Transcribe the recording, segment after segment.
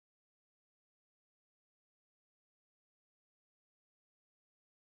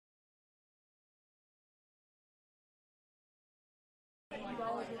It's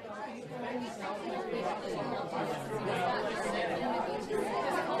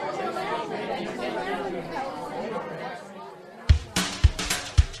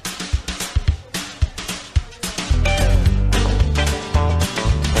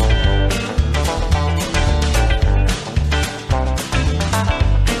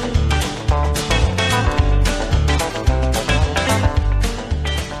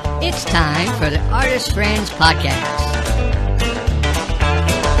time for the Artist Friends Podcast.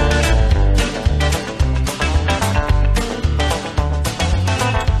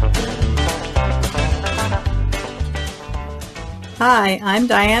 Hi, I'm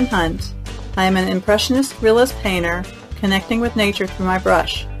Diane Hunt. I am an impressionist realist painter connecting with nature through my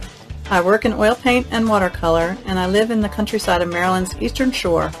brush. I work in oil paint and watercolor, and I live in the countryside of Maryland's Eastern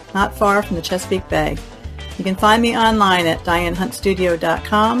Shore, not far from the Chesapeake Bay. You can find me online at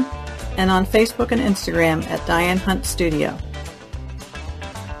DianeHuntStudio.com and on Facebook and Instagram at Diane Hunt Studio.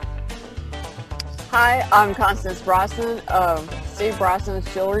 Hi, I'm Constance Brosnan of Steve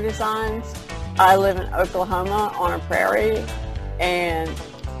Brosnan's Jewelry Designs. I live in Oklahoma on a prairie, and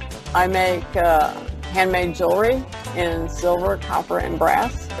I make handmade jewelry in silver, copper, and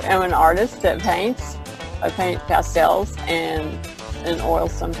brass. I'm an artist that paints. I paint pastels and in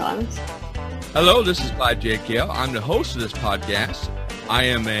oils sometimes. Hello, this is Clyde J. Kell. I'm the host of this podcast. I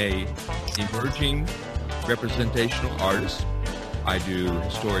am a emerging representational artist. I do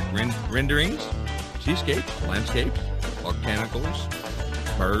historic renderings, seascapes, landscapes,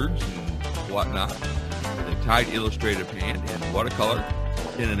 volcanicals, birds, and whatnot, with a tight illustrative hand in watercolor,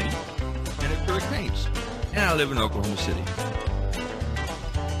 pen and ink, and acrylic paints. And I live in Oklahoma City.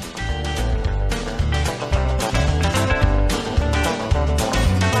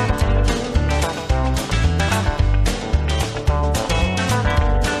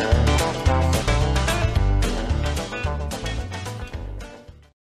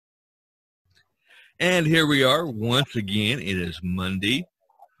 And here we are once again. It is Monday,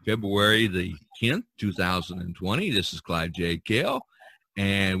 February the 10th, 2020. This is Clyde J. Kell,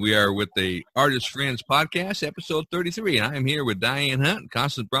 and we are with the Artist Friends Podcast, episode 33. And I am here with Diane Hunt and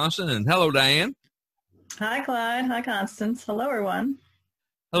Constance Brosnan. And hello, Diane. Hi, Clyde. Hi, Constance. Hello, everyone.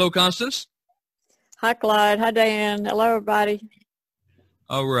 Hello, Constance. Hi, Clyde. Hi, Diane. Hello, everybody.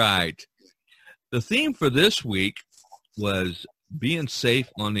 All right. The theme for this week was being safe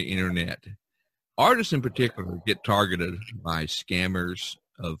on the internet. Artists in particular get targeted by scammers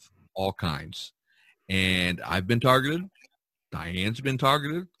of all kinds. And I've been targeted. Diane's been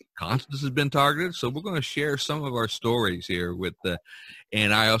targeted. Constance has been targeted. So we're going to share some of our stories here with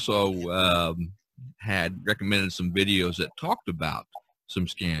and I also had recommended some videos that talked about some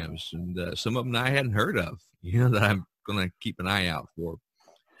scams, and some of them I hadn't heard of, that I'm going to keep an eye out for.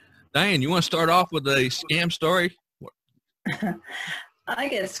 Diane, you want to start off with a scam story? I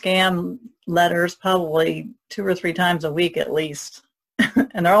get scam letters probably 2 or 3 times a week at least,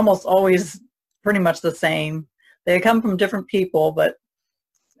 and they're almost always pretty much the same. They come from different people,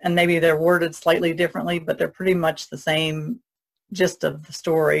 and maybe they're worded slightly differently, but they're pretty much the same gist of the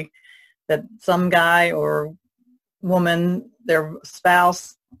story, that some guy or woman, their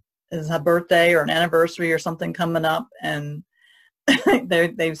spouse is a birthday or an anniversary or something coming up, and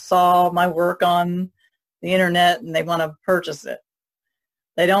they saw my work on the internet and they want to purchase it.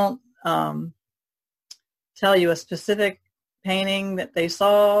 They don't tell you a specific painting that they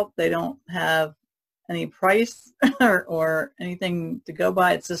saw. They don't have any price or anything to go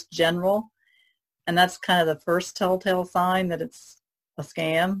by. It's just general. And that's kind of the first telltale sign that it's a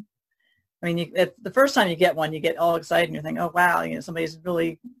scam. I mean, the first time you get one, you get all excited and you think, oh, wow, somebody's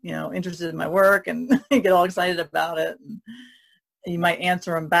really, interested in my work, and you get all excited about it. And you might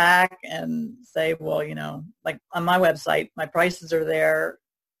answer them back and say, well, like on my website, my prices are there.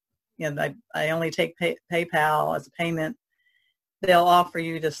 I only take PayPal as a payment. They'll offer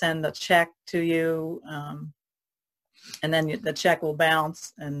you to send a check to you, and then the check will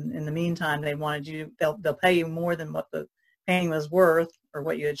bounce. And in the meantime, they'll pay you more than what the painting was worth or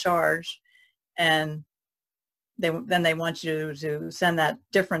what you had charged, and then they want you to send that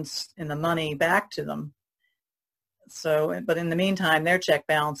difference in the money back to them. So, but in the meantime, their check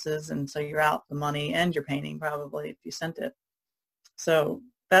bounces, and so you're out the money and your painting probably if you sent it. So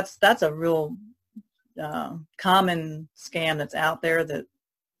that's a real common scam that's out there that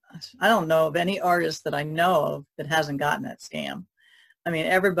I don't know of any artist that I know of that hasn't gotten that scam. I mean,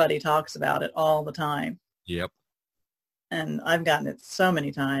 everybody talks about it all the time. Yep. And I've gotten it so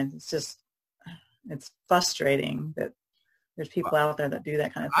many times. It's frustrating that there's people out there that do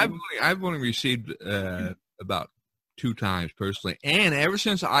that kind of thing. I've only received about 2 times personally, and ever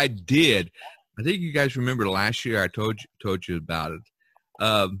since I did, I think you guys remember last year I told you about it.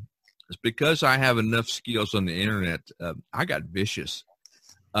 it's because I have enough skills on the internet. I got vicious.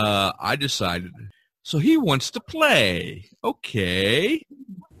 I decided, so he wants to play. Okay.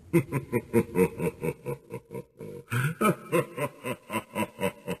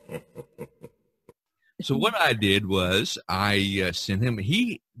 So what I did was I sent him.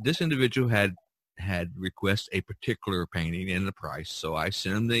 This individual had requested a particular painting and the price. So I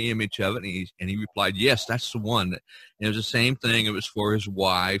sent him the image of it, and he replied, "Yes, that's the one." And it was the same thing. It was for his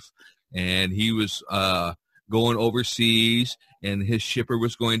wife, and he was going overseas, and his shipper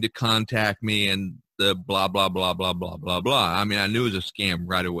was going to contact me, and the blah blah blah blah blah blah blah. I mean, I knew it was a scam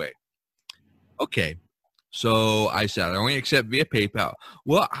right away. Okay. So I said, I only accept via PayPal.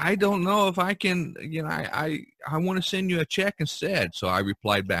 Well, I don't know if I can, I want to send you a check instead. So I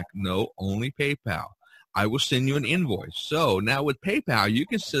replied back, no, only PayPal. I will send you an invoice. So now with PayPal, you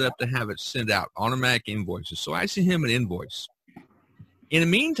can set up to have it send out automatic invoices. So I sent him an invoice. In the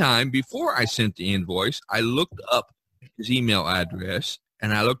meantime, before I sent the invoice, I looked up his email address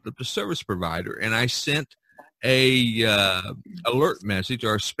and I looked up the service provider, and I sent a alert message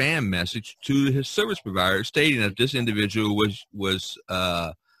or a spam message to his service provider stating that this individual was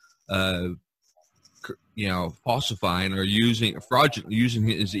falsifying or using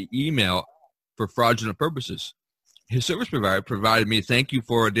his email for fraudulent purposes. His service provider provided me, "Thank you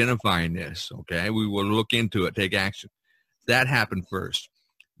for identifying this. Okay, we will look into it, take action." That happened first.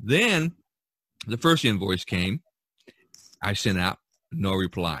 Then the first invoice came. I sent out, no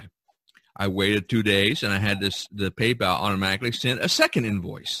reply. I waited 2 days, and I had the PayPal automatically sent a second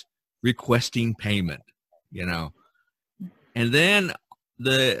invoice requesting payment, And then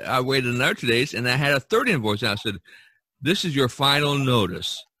I waited another 2 days, and I had a third invoice. And I said, "This is your final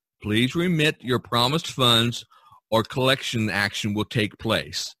notice. Please remit your promised funds or collection action will take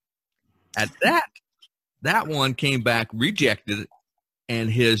place." At that one came back rejected,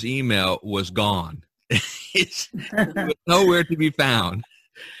 and his email was gone. It was nowhere to be found.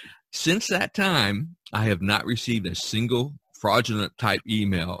 Since that time, I have not received a single fraudulent type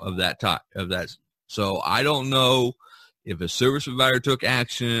email of that type. So I don't know if a service provider took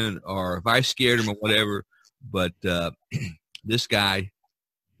action or if I scared him or whatever. But this guy,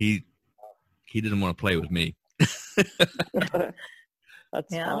 he didn't want to play with me.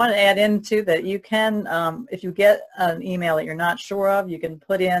 I want to add in too that you can, if you get an email that you're not sure of, you can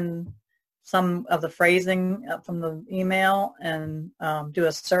put in some of the phrasing from the email and do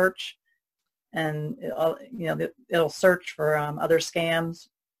a search, and it'll search for other scams.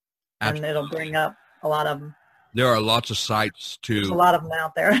 Absolutely. And it'll bring up a lot of them. There are lots of sites too. There's a lot of them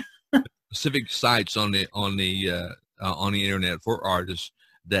out there. Specific sites on the internet for artists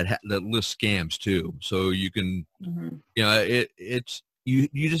that list scams too. So you can, it's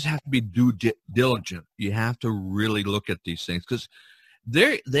you just have to be diligent. You have to really look at these things because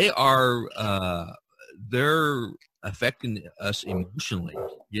they're affecting us emotionally.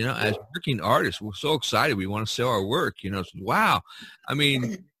 As working artists, we're so excited. We want to sell our work. Wow. I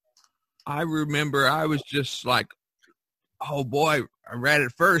mean, I remember I was just like, oh boy, I read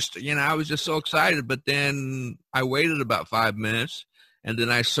it first. I was just so excited, but then I waited about 5 minutes, and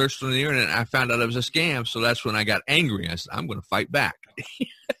then I searched on the internet and I found out it was a scam. So that's when I got angry. I said, I'm going to fight back.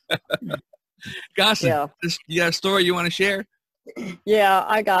 Constance, you got a story you want to share? Yeah,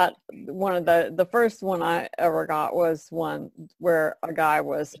 I got one of the first one I ever got was one where a guy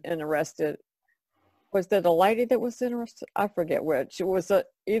was interested. Was it a lady that was interested? I forget which. It was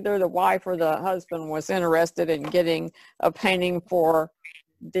either the wife or the husband was interested in getting a painting for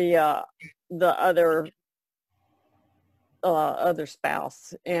the other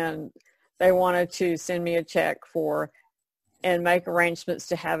spouse, and they wanted to send me a check and make arrangements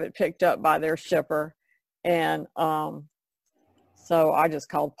to have it picked up by their shipper. And so I just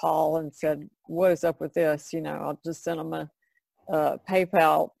called Paul and said, "What is up with this? I'll just send them a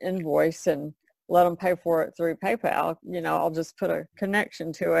PayPal invoice and let them pay for it through PayPal. I'll just put a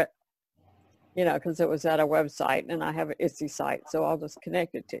connection to it, because it was at a website and I have an Etsy site. So I'll just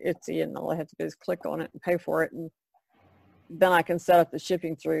connect it to Etsy, and all I have to do is click on it and pay for it. And then I can set up the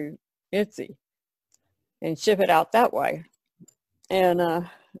shipping through Etsy and ship it out that way." And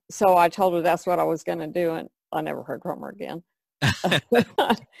so I told her that's what I was going to do, and I never heard from her again. Yep.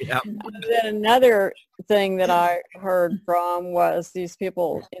 Then another thing that I heard from was these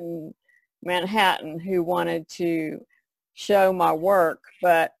people in Manhattan who wanted to show my work,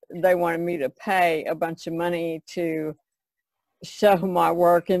 but they wanted me to pay a bunch of money to show my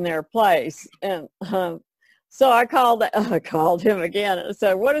work in their place. And so I called him again and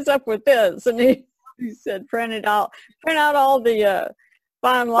said, "What is up with this?" And he said, print out all the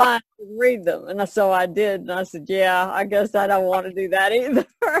fine line to read them. And so I did. And I said, yeah, I guess I don't want to do that either.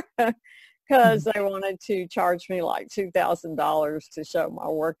 Because they wanted to charge me like $2,000 to show my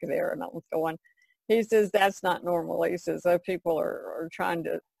work there. And I was going, he says, that's not normal. He says, oh, people are trying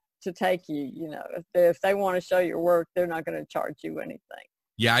to take you, you know, if they want to show your work, they're not going to charge you anything.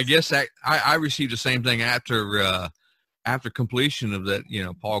 Yeah, I guess I received the same thing after completion of that, you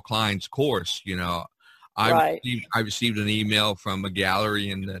know, Paul Klein's course. You know, I received an email from a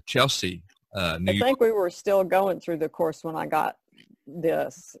gallery in Chelsea, New York. I think we were still going through the course when I got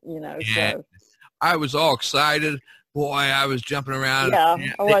this, you know. Yeah, so I was all excited. Boy, I was jumping around. Yeah,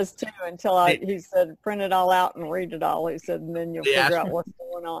 I was too until he said, print it all out and read it all. He said, and then you'll figure out what's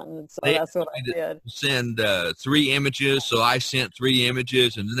going on. And so that's what I did. Send 3 images. So I sent 3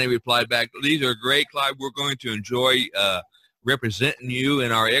 images, and then they replied back, these are great, Clyde. We're going to enjoy representing you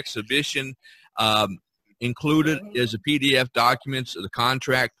in our exhibition. Included is a PDF documents of the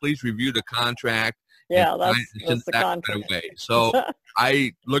contract. Please review the contract. Yeah, that's the contract. Right away. So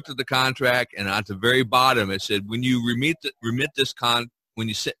I looked at the contract, and at the very bottom it said, when you return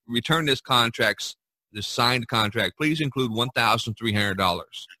this contract, this signed contract, please include $1,300.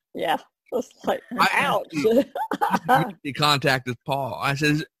 Yeah, just like ouch. He contacted Paul. I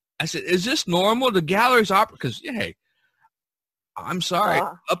said, is this normal? The galleries operate because hey, I'm sorry.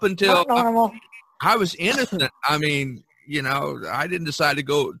 Up until normal. I was innocent. I mean, you know, I didn't decide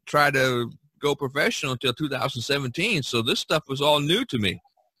to try to go professional until 2017. So this stuff was all new to me.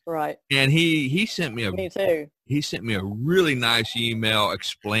 Right. And he sent me me too. He sent me a really nice email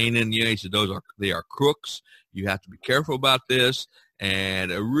explaining, you know, he said, they are crooks. You have to be careful about this.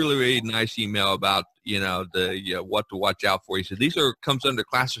 And a really, really nice email about, you know, what to watch out for. He said, comes under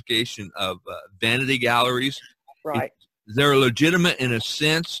classification of vanity galleries. Right. They're legitimate in a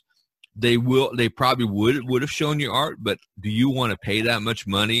sense. They probably would have shown your art, but do you want to pay that much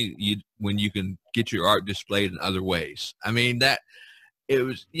money when you can get your art displayed in other ways? I mean, it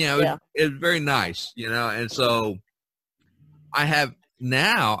was, you know, it was very nice, you know, and so I have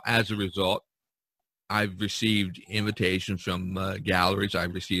now, as a result, I've received invitations from galleries.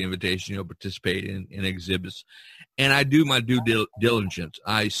 I've received invitations, you know, participate in exhibits, and I do my due diligence.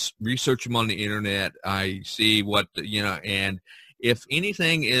 I research them on the internet. I see what, you know, and if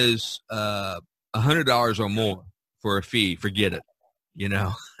anything is $100 or more for a fee, forget it, you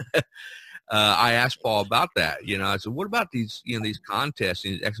know. I asked Paul about that, you know. I said, what about these, you know, these contests,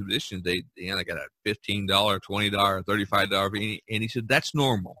 these exhibitions? They got a $15, $20, $35 fee, and he said that's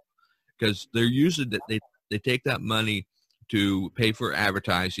normal because they're usually they take that money to pay for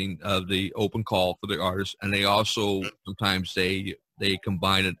advertising of the open call for the artists, and they also sometimes they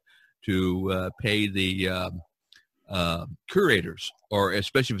combine it to pay the curators, or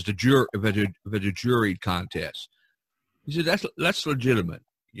especially if it's a juried contest. He said that's legitimate,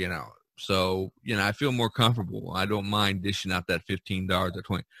 you know. So, you know, I feel more comfortable. I don't mind dishing out that $15 or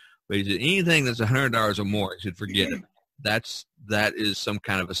 $20. But he said anything that's $100 or more, he said forget it. That is some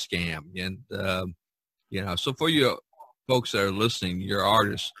kind of a scam. And you know, so for you folks that are listening, your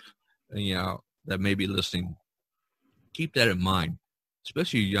artists, you know, that may be listening, keep that in mind.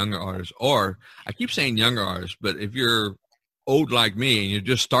 Especially younger artists, or I keep saying younger artists, but if you're old like me and you're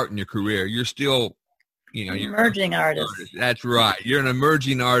just starting your career, you're still, you know, you're emerging artist. That's right. You're an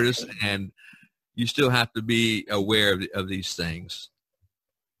emerging artist, and you still have to be aware of these things.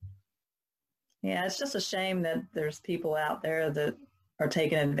 Yeah, it's just a shame that there's people out there that are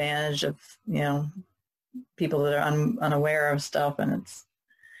taking advantage of, you know, people that are unaware of stuff, and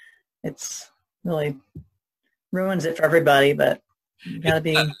it's really ruins it for everybody, but you got to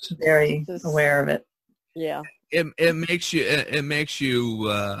be very aware of it. Yeah. It makes you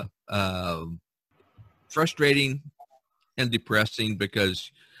frustrating and depressing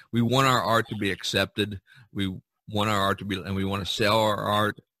because we want our art to be accepted. We want our art to be, and we want to sell our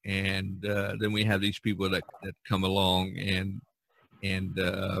art. And then we have these people that come along and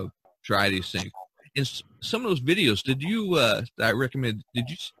try these things. In some of those videos, did you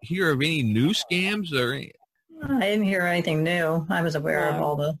hear of any new scams or any? I didn't hear anything new. I was aware of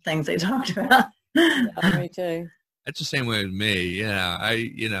all the things they talked about. Yeah, me too. That's the same way with me. Yeah,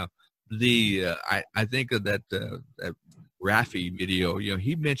 I think of that Raffi video. You know,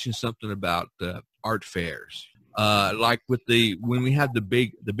 he mentioned something about art fairs, like when we have the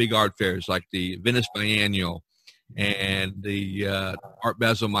big art fairs, like the Venice Biennial and the Art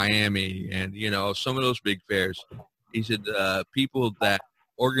Basel Miami, and you know, some of those big fairs. He said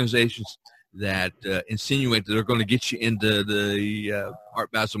organizations that insinuate that they're going to get you into the Art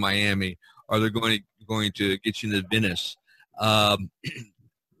Basel Miami, or they're going to get you into Venice.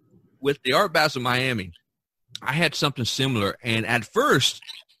 With the Art Basel Miami, I had something similar, and at first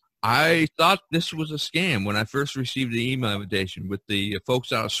I thought this was a scam when I first received the email invitation with the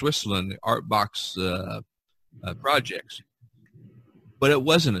folks out of Switzerland, the Artbox projects. But it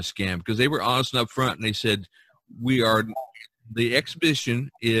wasn't a scam because they were honest and upfront, and they said, the exhibition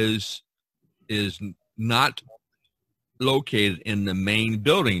is not located in the main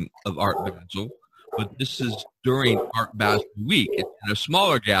building of Art Basel, but this is during Art Basel Week. It's in a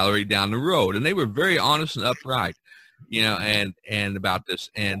smaller gallery down the road. And they were very honest and upright, and about this.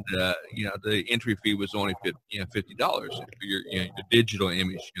 And, the entry fee was only $50 for your digital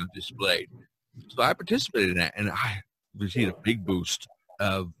image, displayed. So I participated in that, and I received a big boost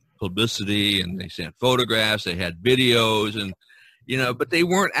of publicity, and they sent photographs, they had videos, and but they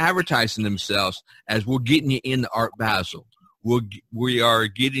weren't advertising themselves as we're getting you into Art Basel. We are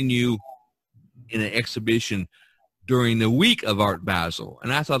getting you in an exhibition during the week of Art Basel.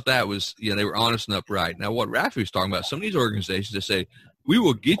 And I thought that was, they were honest and upright. Now, what Rafi was talking about, some of these organizations that say, we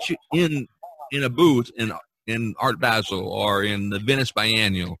will get you in a booth in Art Basel or in the Venice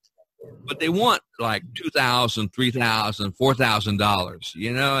Biennial, but they want like $2,000, $3,000,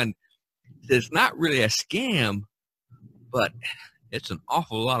 $4,000, and it's not really a scam, but it's an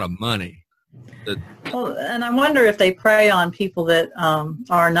awful lot of money. Well, and I wonder if they prey on people that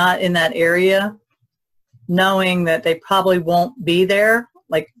are not in that area, knowing that they probably won't be there.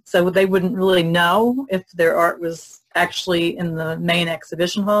 So they wouldn't really know if their art was actually in the main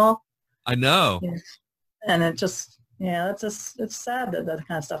exhibition hall. I know. Yeah. And it's sad that that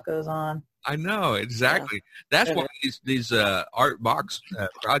kind of stuff goes on. I know, exactly. Yeah. That's why these Art Box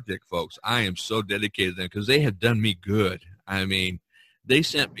project folks, I am so dedicated to them because they have done me good. I mean, they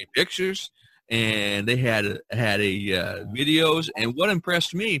sent me pictures, and they had videos. And what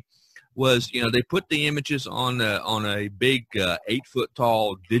impressed me was, they put the images on a big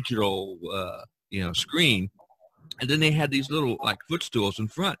 8-foot-tall digital screen, and then they had these little like footstools in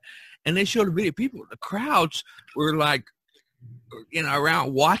front, and they showed a video. The crowds were like,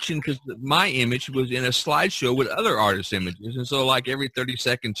 around watching because my image was in a slideshow with other artists' images, and so like every 30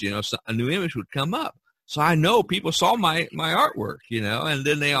 seconds, a new image would come up. So I know people saw my artwork, and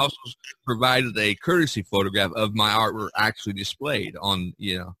then they also provided a courtesy photograph of my artwork actually displayed on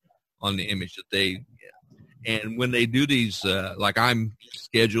the image that they, and when they do these, like I'm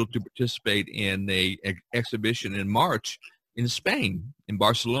scheduled to participate in a exhibition in March in Spain, in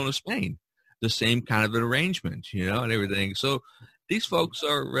Barcelona, Spain, the same kind of an arrangement, and everything. So these folks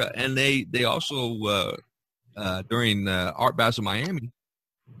are, and they also, during Art Basel Miami,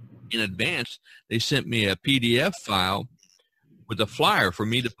 in advance, they sent me a PDF file with a flyer for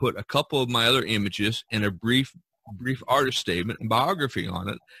me to put a couple of my other images and a brief artist statement and biography on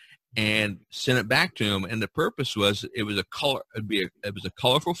it, and sent it back to them. And the purpose was it was a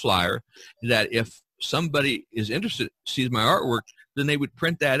colorful flyer that if somebody is interested, sees my artwork, then they would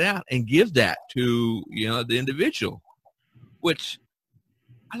print that out and give that to the individual, which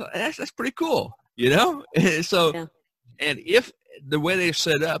I thought that's pretty cool, So, yeah. And if the way they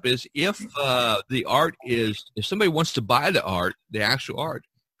set up is if the art is, if somebody wants to buy the art, the actual art,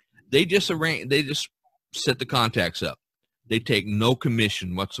 they just set the contacts up. They take no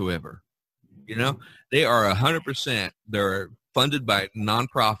commission whatsoever. They are 100%. They're funded by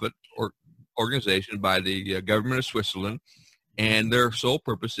nonprofit organization by the government of Switzerland, and their sole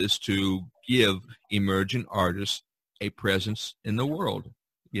purpose is to give emerging artists a presence in the world.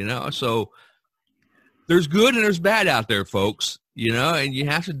 So there's good and there's bad out there, folks. And you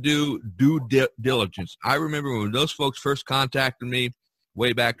have to do due diligence. I remember when those folks first contacted me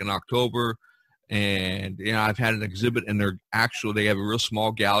way back in October, and I've had an exhibit in their they have a real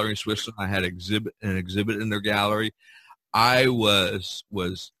small gallery in Switzerland. I had an exhibit in their gallery. I was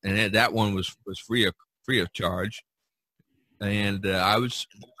and that one was free of charge, and I was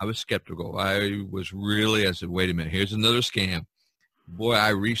skeptical. I said, wait a minute, here's another scam. Boy, I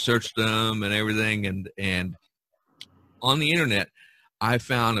researched them and everything, and on the internet, I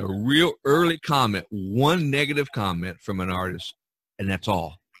found a real early comment, one negative comment from an artist, and that's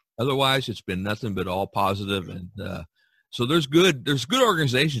all. Otherwise, it's been nothing but all positive. And so there's good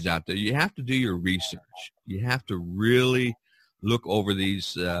organizations out there. You have to do your research. You have to really look over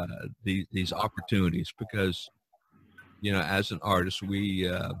these opportunities because, as an artist, we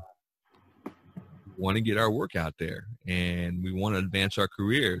want to get our work out there, and we want to advance our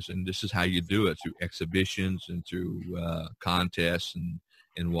careers, and this is how you do it, through exhibitions and through contests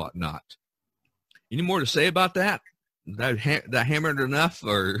and whatnot. Any more to say about that? Did I hammer it enough,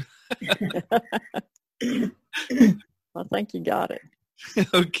 or? I think you got it.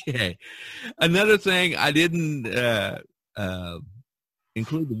 Okay. Another thing I didn't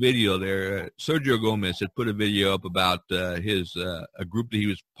include the video there. Sergio Gomez had put a video up about his a group that he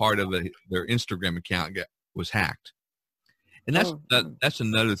was part of. Their Instagram account was hacked, and that's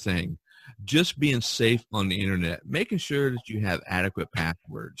another thing. Just being safe on the internet, making sure that you have adequate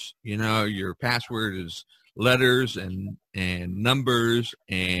passwords. You know, your password is letters and numbers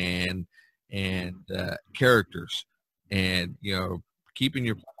and characters, and you know, keeping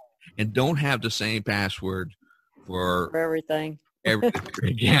your and don't have the same password for everything. Every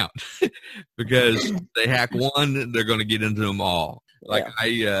account because they hack one, they're going to get into them all. Like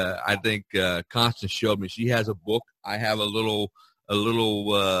I think Constance showed me. She has a book. I have a little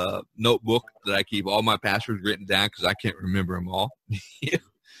notebook that I keep all my passwords written down because I can't remember them all.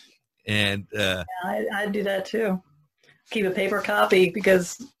 And I do that too. Keep a paper copy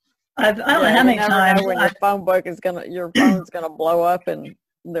because I don't know how many times when your phone's gonna blow up and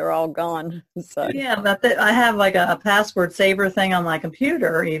they're all gone. So. Yeah, but I have like a password saver thing on my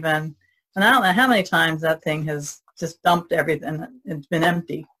computer even, and I don't know how many times that thing has just dumped everything. It's been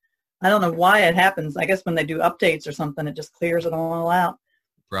empty. I don't know why it happens. I guess when they do updates or something, it just clears it all out.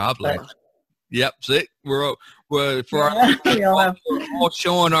 Probably. But, yep. See, we're all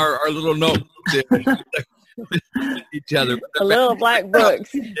showing our little notebooks each other. The little black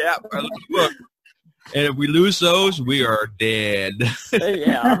books. Yeah, our little book. And if we lose those, we are dead.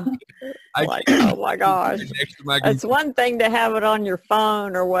 Yeah. Oh my gosh. It's one thing to have it on your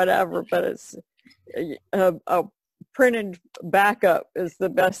phone or whatever, but it's a printed backup is the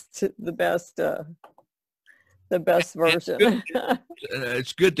best version.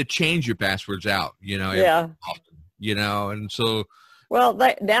 It's good to change your passwords out, you know. Yeah. Often, you know, and so. Well,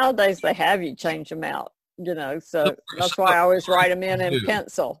 nowadays they have you change them out, you know, so that's why I always write them in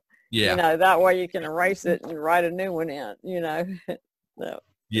pencil. Yeah. You know, that way you can erase it and write a new one in, you know. So,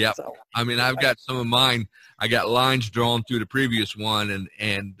 yeah. So. I mean, I've got some of mine. I got lines drawn through the previous one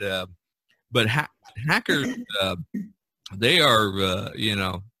but hackers, they are, you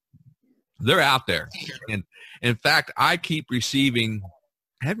know, they're out there. And in fact, I keep receiving,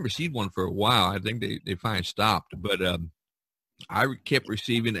 I haven't received one for a while. I think they finally stopped, but I kept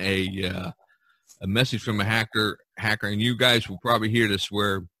receiving a message from a hacker, and you guys will probably hear this,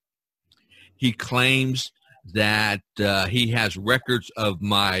 where he claims that he has records of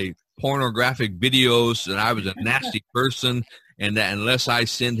my pornographic videos, and I was a nasty person, and that unless I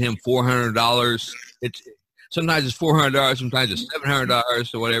send him $400, sometimes it's $400, sometimes it's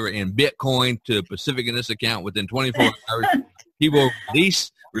 $700 or whatever in Bitcoin to Pacific in this account within 24 hours, he will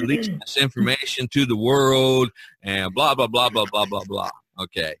release this information to the world, and blah, blah, blah, blah, blah, blah, blah.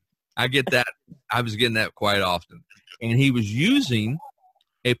 Okay. I get that. I was getting that quite often. And he was using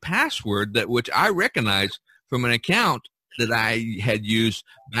a password which I recognized from an account that I had used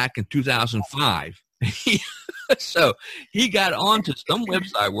back in 2005. So he got onto some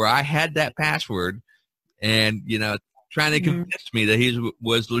website where I had that password and, you know, trying to convince me that he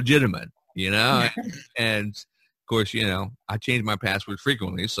was legitimate, you know. And of course, you know, I change my password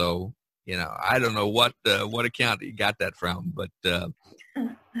frequently. So, you know, I don't know what account he got that from, but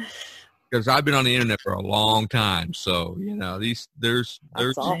because I've been on the internet for a long time, so you know there's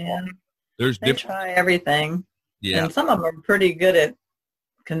they try everything, yeah, and some of them are pretty good at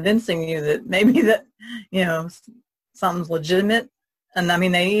convincing you that maybe that you know something's legitimate, and I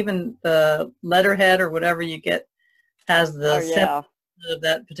mean they even the letterhead or whatever you get has the symbol of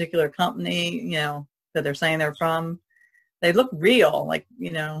that particular company, you know, that they're saying they're from. They look real, like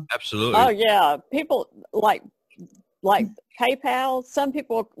you know. Absolutely. Oh yeah, people like PayPal. Some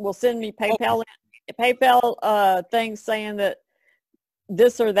people will send me PayPal things saying that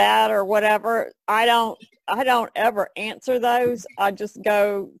this or that or whatever. I don't ever answer those. I just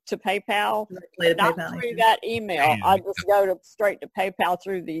go to PayPal. Not through that email. I just go straight to PayPal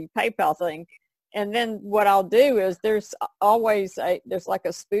through the PayPal thing. And then what I'll do is there's always there's like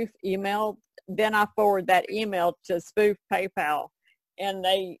a spoof email. Then I forward that email to spoof PayPal, and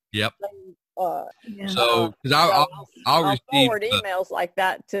they. Yep. So, because I'll receive forward emails like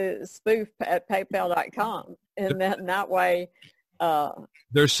that to spoof@paypal.com, and then that way.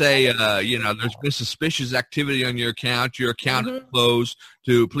 They say, you know, there's been suspicious activity on your account. Your account is closed.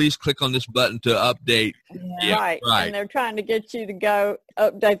 Please click on this button to update. Yeah, right. And they're trying to get you to go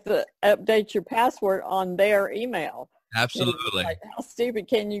update your password on their email. Absolutely. Like, how stupid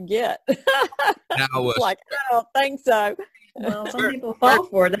can you get? Now, like, I don't think so. Well, some people fall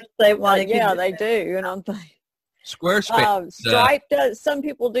for it. They do. And I'm thinking. Squarespace. Stripe does. Some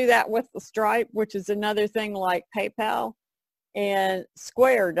people do that with the Stripe, which is another thing like PayPal. And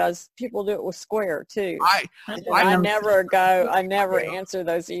Square people do it with Square too. I never answer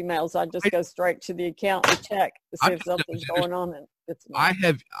those emails. I just go straight to the account and check to see if something's going on. And it's not.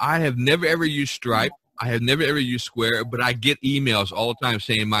 I have never ever used Stripe. I have never ever used Square, but I get emails all the time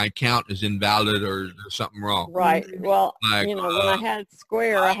saying my account is invalid or there's something wrong. Right. Well, when I had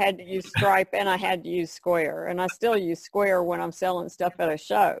Square, I had to use Stripe and I had to use Square, and I still use Square when I'm selling stuff at a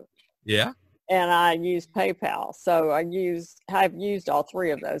show. Yeah. And I use PayPal, so I've used all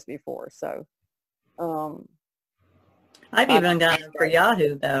three of those before. So, I've even gotten them for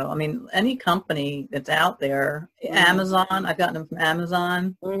Yahoo, though. I mean, any company that's out there, Amazon. I've gotten them from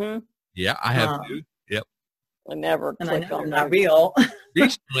Amazon. Mm-hmm. Yeah, I have too. Yep. I never click on not real.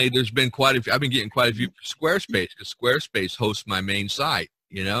 Recently, there's been I've been getting quite a few for Squarespace, because Squarespace hosts my main site.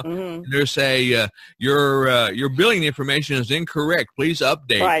 And they say your billing information is incorrect. Please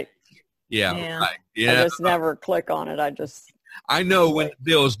update. Right. Yeah. Right. Yeah. I just never click on it. I know when the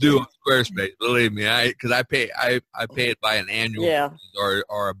bill's due on Squarespace. Believe me, because I pay it by an annual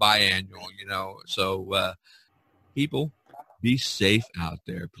or a biannual. So people, be safe out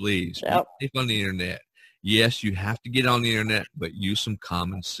there, please. Yep. Be safe on the internet. Yes, you have to get on the internet, but use some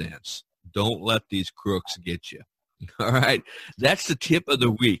common sense. Don't let these crooks get you. All right, that's the tip of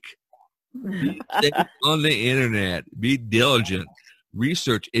the week. Be safe on the internet. Be diligent.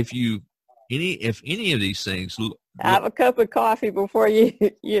 Research if any of these things. Have a cup of coffee before you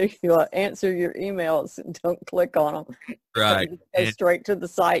answer your emails, and don't click on them. Right. Go straight to the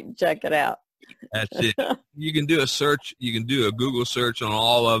site and check it out. That's it. You can do a search. You can do a Google search on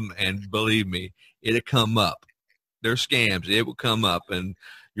all of them, and believe me, it'll come up. They're scams. It will come up, and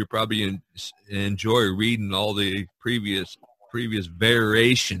you'll probably enjoy reading all the previous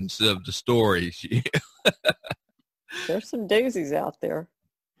variations of the stories. There's some doozies out there.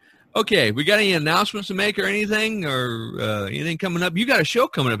 Okay, we got any announcements to make or anything, or anything coming up? You got a show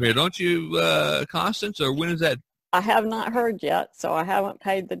coming up here, don't you, Constance? Or when is that? I have not heard yet, so I haven't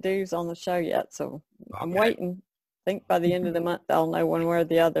paid the dues on the show yet. So I'm waiting. I think by the end of the month I'll know one way or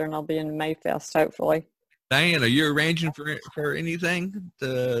the other, and I'll be in Mayfest hopefully. Diane, are you arranging for anything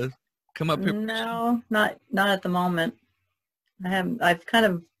to come up here? No, not at the moment. I've kind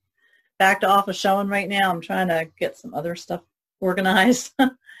of backed off of showing right now. I'm trying to get some other stuff organized.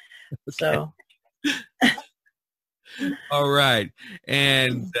 So. All right.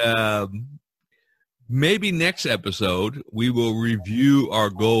 And maybe next episode we will review our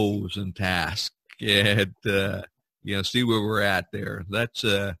goals and tasks and see where we're at there. Let's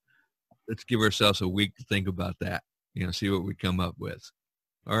give ourselves a week to think about that. See what we come up with.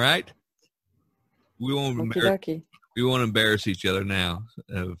 All right. We won't embarrass each other now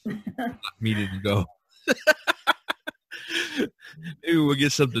of not meeting to go. Maybe we'll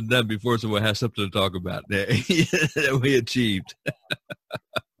get something done before someone has something to talk about that we achieved.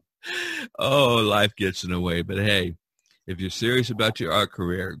 Oh, life gets in the way. But hey, if you're serious about your art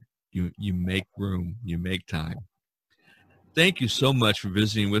career, you make room, you make time. Thank you so much for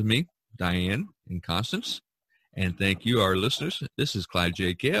visiting with me, Diane and Constance. And thank you, our listeners. This is Clyde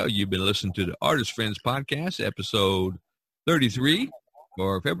J. Kell. You've been listening to the Artist Friends Podcast, episode 33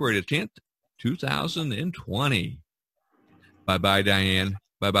 for February the 10th, 2020. Bye-bye, Diane.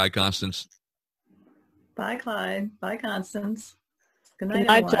 Bye-bye, Constance. Bye, Clyde. Bye, Constance. Good night,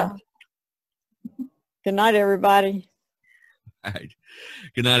 everyone. Good night, everybody. All right.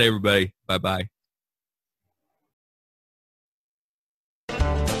 Good night, everybody. Bye-bye.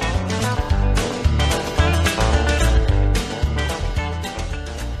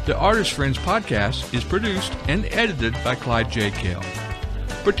 The Artist Friends Podcast is produced and edited by Clyde J. Kell.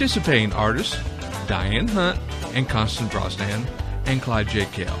 Participating artists, Diane Hunt and Constance Brosnan, and Clyde J.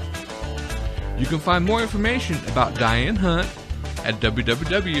 Kell. You can find more information about Diane Hunt at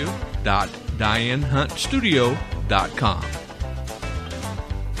www.dianehuntstudio.com.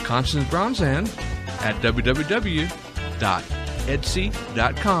 Constance Brosnan at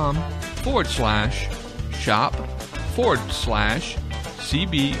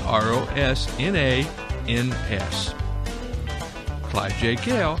Clyde J.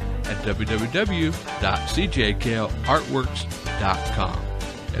 Kell at www.cjkellartworks.com.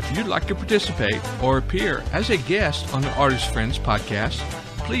 If you'd like to participate or appear as a guest on the Artist Friends Podcast,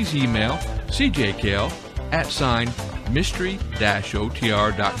 please email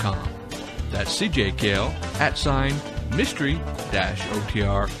cjkel@mystery-otr.com. That's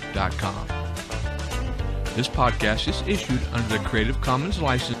cjkel@mystery-otr.com. This podcast is issued under the Creative Commons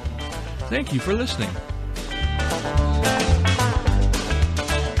license. Thank you for listening.